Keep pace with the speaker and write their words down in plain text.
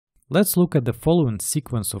Let's look at the following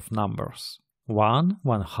sequence of numbers: 1,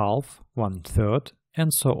 1/2, 1/3,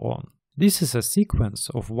 and so on. This is a sequence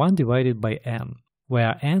of 1 divided by n,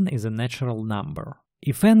 where n is a natural number.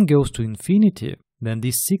 If n goes to infinity, then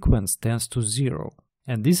this sequence tends to 0.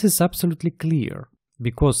 And this is absolutely clear,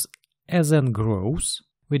 because as n grows,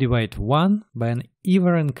 we divide 1 by an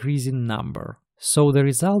ever-increasing number, so the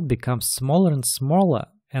result becomes smaller and smaller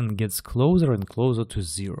and gets closer and closer to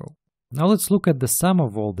 0. Now let's look at the sum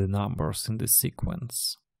of all the numbers in this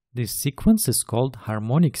sequence. This sequence is called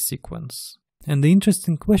harmonic sequence. And the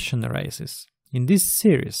interesting question arises. In this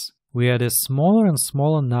series, we add a smaller and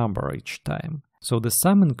smaller number each time, so the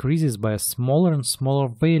sum increases by a smaller and smaller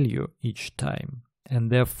value each time.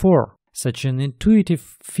 And therefore, such an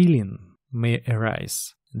intuitive feeling may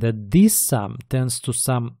arise that this sum tends to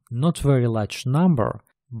some not very large number,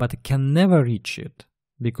 but can never reach it,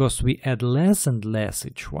 because we add less and less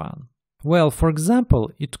each one. Well, for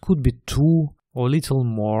example, it could be 2 or little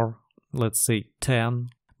more, let's say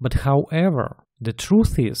 10. But however, the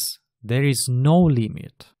truth is, there is no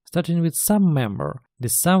limit. Starting with some member, the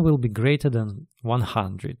sum will be greater than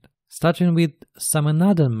 100. Starting with some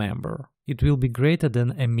another member, it will be greater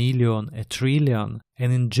than 1,000,000, 1,000,000,000,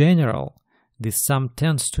 and in general, this sum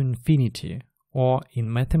tends to infinity, or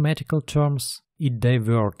in mathematical terms, it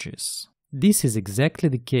diverges. This is exactly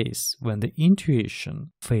the case when the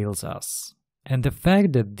intuition fails us. And the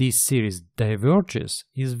fact that this series diverges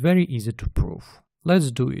is very easy to prove. Let's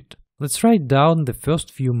do it. Let's write down the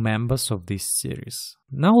first few members of this series.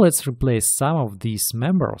 Now let's replace some of these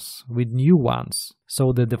members with new ones,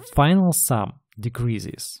 so that the final sum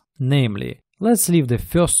decreases. Namely, let's leave the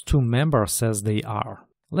first 2 members as they are.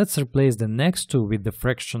 Let's replace the next 2 with the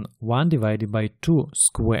fraction 1 divided by 2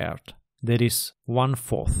 squared, that is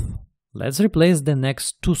 1/4. Let's replace the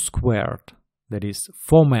next 2 squared, that is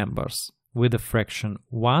 4 members, with the fraction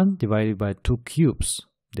 1 divided by 2 cubes,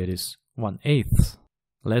 that is 1/8.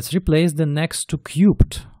 Let's replace the next 2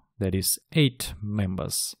 cubed, that is 8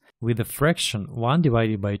 members, with the fraction 1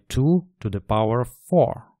 divided by 2 to the power of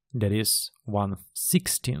 4, that is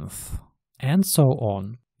 1/16. And so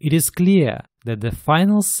on. It is clear that the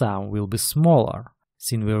final sum will be smaller,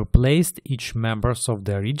 since we replaced each members of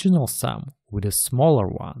the original sum with a smaller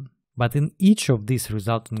one. But in each of these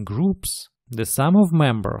resultant groups, the sum of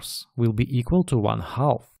members will be equal to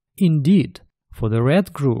 1/2. Indeed, for the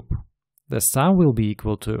red group, the sum will be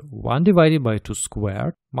equal to 1 divided by 2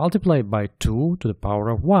 squared multiplied by 2 to the power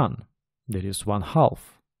of 1, that is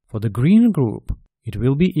 1/2. For the green group, it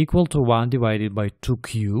will be equal to 1 divided by 2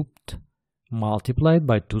 cubed multiplied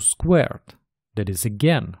by 2 squared, that is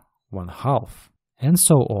again 1/2, and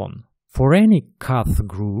so on. For any Cath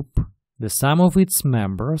group, the sum of its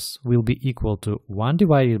members will be equal to 1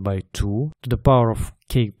 divided by 2 to the power of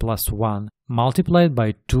k plus 1 multiplied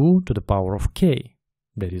by 2 to the power of k,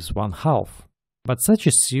 that is 1/2. But such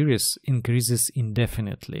a series increases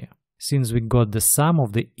indefinitely, since we got the sum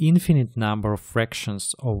of the infinite number of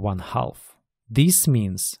fractions of 1/2. This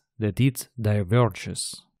means that it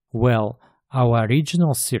diverges. Well, our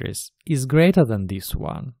original series is greater than this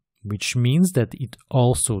one, which means that it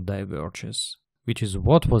also diverges, which is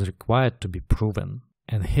what was required to be proven.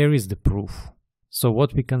 And here is the proof. So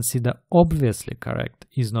what we consider obviously correct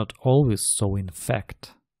is not always so in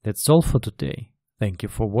fact. That's all for today. Thank you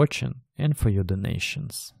for watching and for your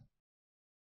donations.